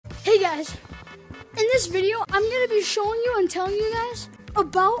guys, in this video, I'm going to be showing you and telling you guys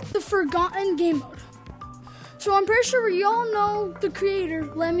about the forgotten game mode. So I'm pretty sure you all know the creator,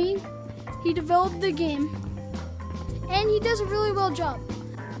 Lemmy. He developed the game, and he does a really well job.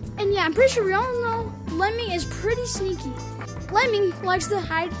 And yeah, I'm pretty sure we all know Lemmy is pretty sneaky. Lemmy likes to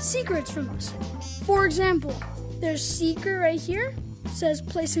hide secrets from us. For example, there's secret right here, it says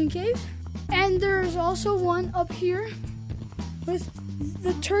place in cave. And there's also one up here with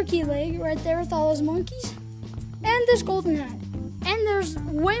the turkey leg right there with all those monkeys. And this golden hat. And there's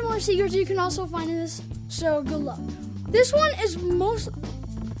way more secrets you can also find in this, so good luck. This one is most...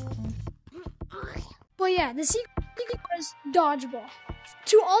 But yeah, the secret is dodgeball.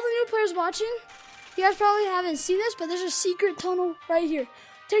 To all the new players watching, you guys probably haven't seen this, but there's a secret tunnel right here. It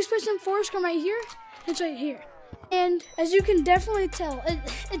takes place in Forest Gump right here. It's right here. And as you can definitely tell,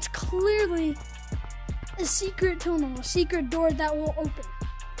 it's clearly a secret tunnel, a secret door that will open.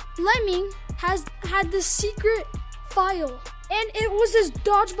 Lemmy had this secret file, and it was this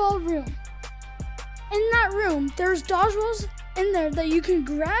dodgeball room. In that room, there's dodgeballs in there that you can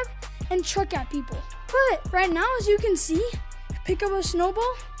grab and chuck at people. But right now, as you can see, pick up a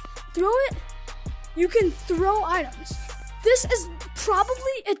snowball, throw it, you can throw items. This is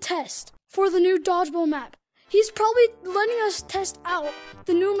probably a test for the new dodgeball map. He's probably letting us test out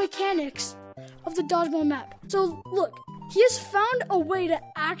the new mechanics of the dodgeball map. So look, he has found a way to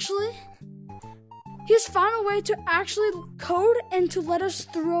actually code and to let us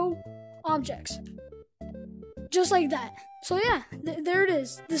throw objects. Just like that. So yeah, there it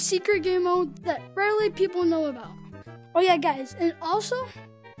is. The secret game mode that rarely people know about. Oh yeah, guys, and also,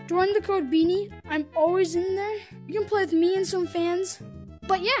 join the code Beanie. I'm always in there. You can play with me and some fans.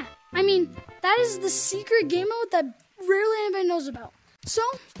 But yeah, I mean, that is the secret game mode that rarely anybody knows about. So,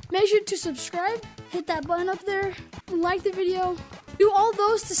 make sure to subscribe, hit that button up there, like the video, do all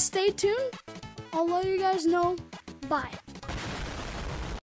those to stay tuned. I'll let you guys know. Bye.